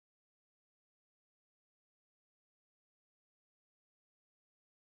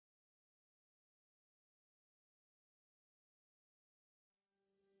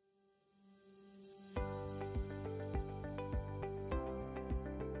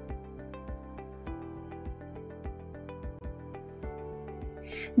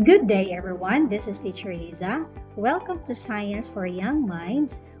Good day, everyone. This is Teacher Liza. Welcome to Science for Young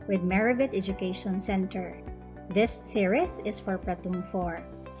Minds with Merivit Education Center. This series is for Platoon 4.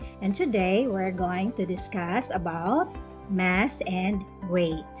 And today we're going to discuss about mass and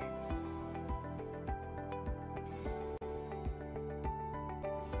weight.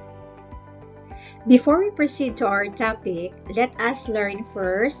 Before we proceed to our topic, let us learn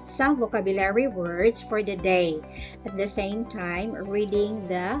first some vocabulary words for the day, at the same time reading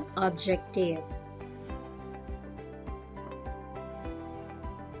the objective.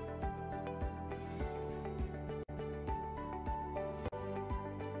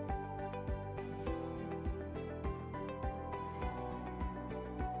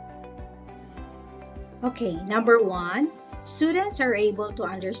 Okay, number 1, students are able to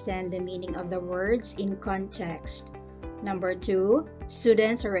understand the meaning of the words in context. Number 2,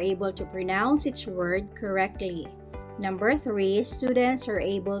 students are able to pronounce each word correctly. Number 3, students are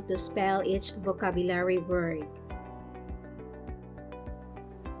able to spell each vocabulary word.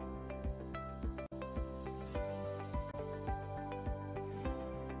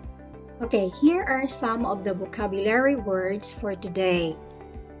 Okay, here are some of the vocabulary words for today.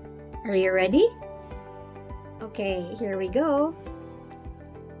 Are you ready? Okay, here we go.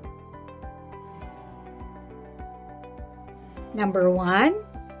 Number 1,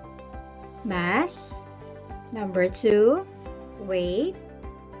 mass. Number 2, weight.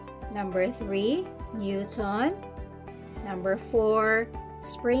 Number 3, Newton. Number 4,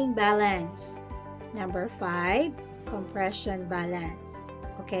 spring balance. Number 5, compression balance.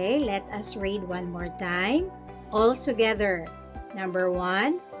 Okay, let us read one more time. All together. Number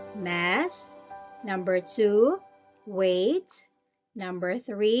 1, mass. Number 2, weight. Number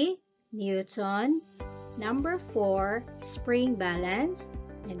 3, Newton. Number 4, spring balance.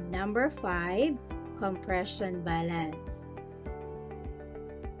 And number 5, compression balance.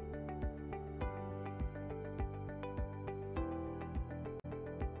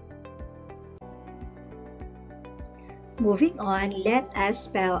 Moving on, let us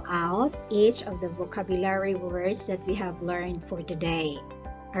spell out each of the vocabulary words that we have learned for today.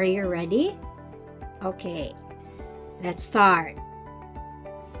 Are you ready? Okay, let's start.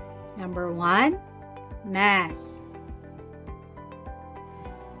 Number 1, mass.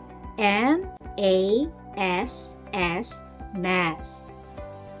 M-A-S-S, mass.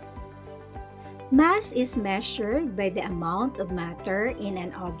 Mass is measured by the amount of matter in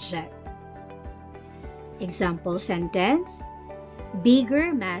an object. Example sentence: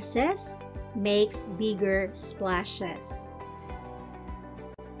 bigger masses makes bigger splashes.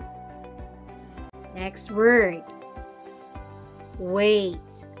 Next word,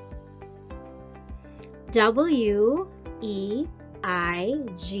 weight. W-E-I-G-H-T,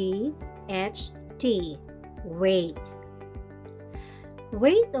 weight.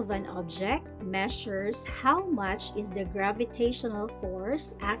 Weight of an object measures how much is the gravitational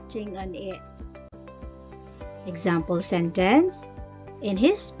force acting on it. Example sentence: in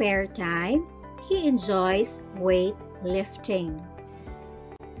his spare time, he enjoys weight lifting.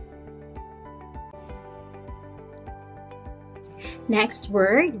 Next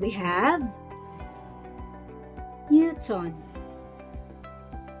word, we have Newton.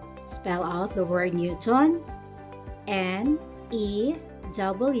 Spell out the word Newton. N-E-W-T-O-N,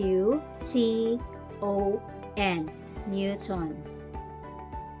 Newton.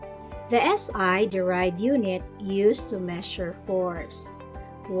 The SI derived unit used to measure force.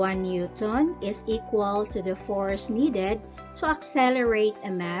 1 Newton is equal to the force needed to accelerate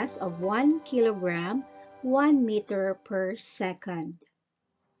a mass of 1 kilogram 1 meter per second.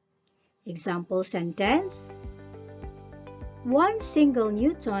 Example sentence: 1 single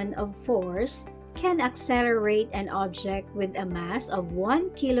Newton of force can accelerate an object with a mass of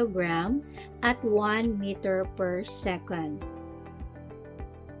 1 kilogram at 1 meter per second.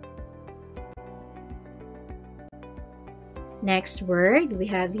 Next word we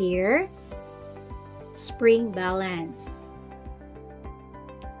have here, spring balance.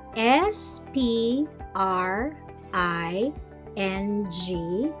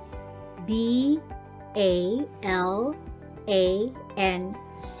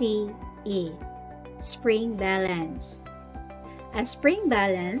 spring balance. A spring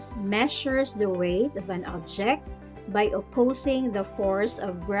balance measures the weight of an object by opposing the force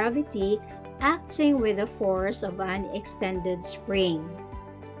of gravity acting with the force of an extended spring.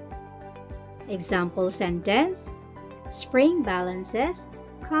 Example sentence: spring balances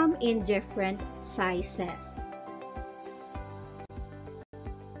come in different sizes.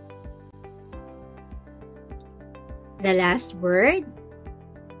 The last word,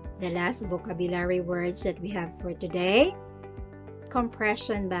 the last vocabulary words that we have for today,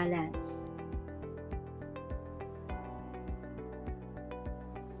 compression balance.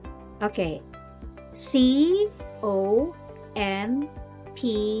 Okay,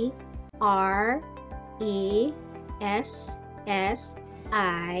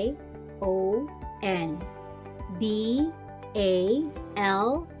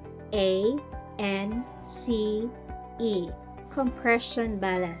 Compression. Compression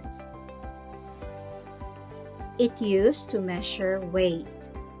balance. It used to measure weight.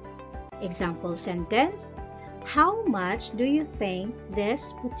 Example sentence: how much do you think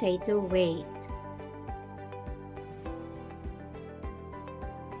this potato weighed?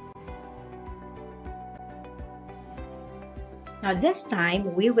 Now this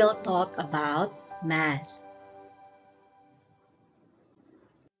time we will talk about mass.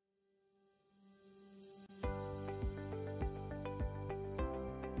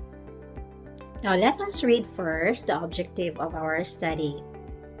 Now let us read first the objective of our study.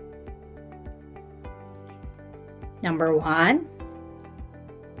 Number 1,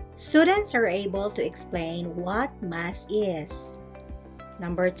 students are able to explain what mass is.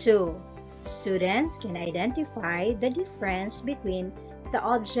 Number 2, students can identify the difference between the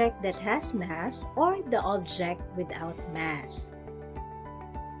object that has mass or the object without mass.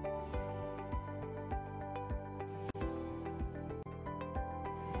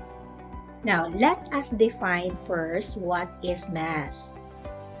 Now, let us define first what is mass.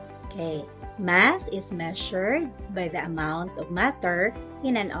 Okay, mass is measured by the amount of matter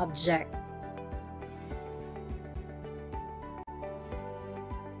in an object.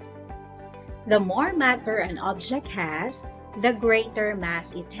 The more matter an object has, the greater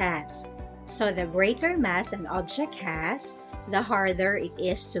mass it has. So the greater mass an object has, the harder it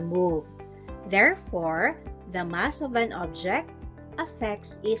is to move. Therefore, the mass of an object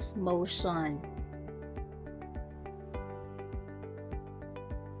affects its motion.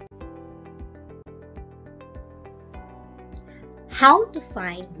 How to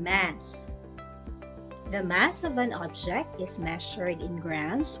find mass? The mass of an object is measured in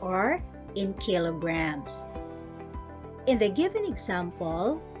grams or in kilograms. In the given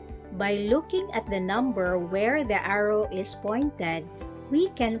example, by looking at the number where the arrow is pointed, we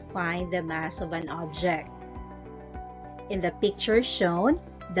can find the mass of an object. In the picture shown,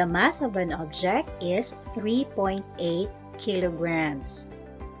 the mass of an object is 3.8 kilograms.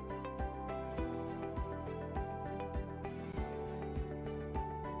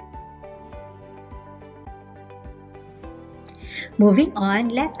 Moving on,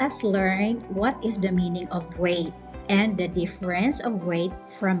 let us learn what is the meaning of weight and the difference of weight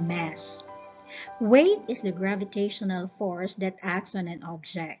from mass. Weight is the gravitational force that acts on an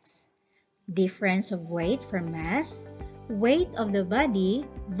object. Difference of weight from mass. Weight of the body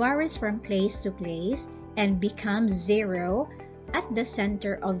varies from place to place and becomes zero at the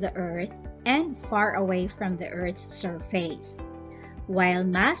center of the Earth and far away from the Earth's surface, while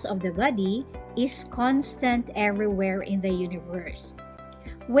mass of the body is constant everywhere in the universe.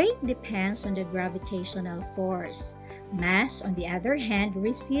 Weight depends on the gravitational force. Mass, on the other hand,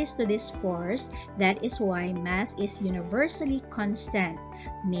 resists to this force. That is why mass is universally constant,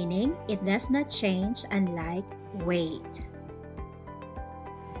 meaning it does not change, unlike weight.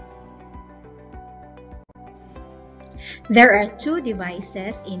 There are two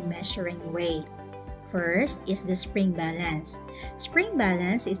devices in measuring weight. First is the spring balance. Spring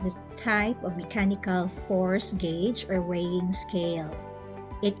balance is the type of mechanical force gauge or weighing scale.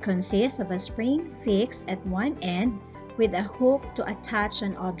 It consists of a spring fixed at one end with a hook to attach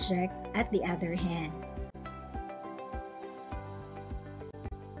an object at the other hand.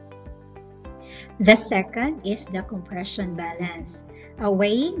 The second is the compression balance, a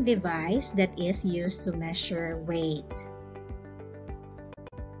weighing device that is used to measure weight.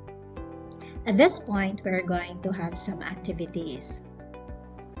 At this point, we're going to have some activities.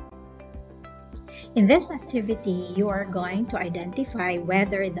 In this activity, you are going to identify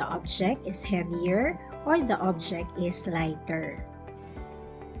whether the object is heavier or the object is lighter.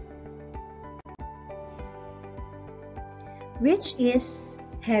 Which is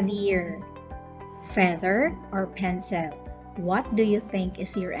heavier, feather or pencil? What do you think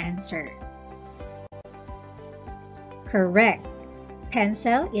is your answer? Correct.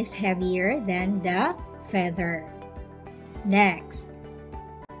 Pencil is heavier than the feather. Next.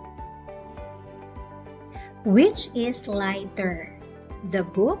 Which is lighter, the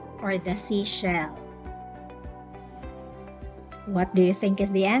book or the seashell? What do you think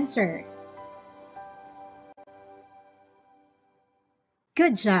is the answer?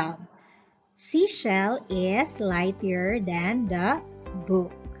 Good job. Seashell is lighter than the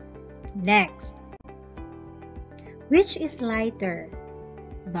book. Next. Which is lighter,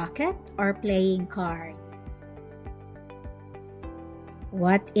 bucket or playing card?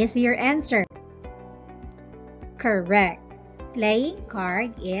 What is your answer? Correct. Playing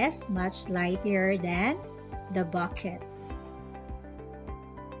card is much lighter than the bucket.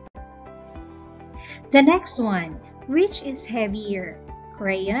 The next one, which is heavier,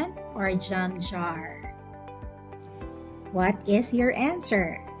 crayon or jam jar? What is your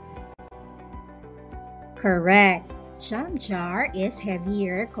answer? Correct. Jam jar is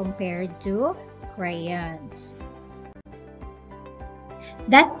heavier compared to crayons.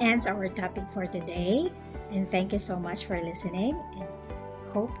 That ends our topic for today, and thank you so much for listening, and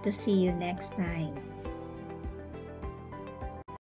hope to see you next time.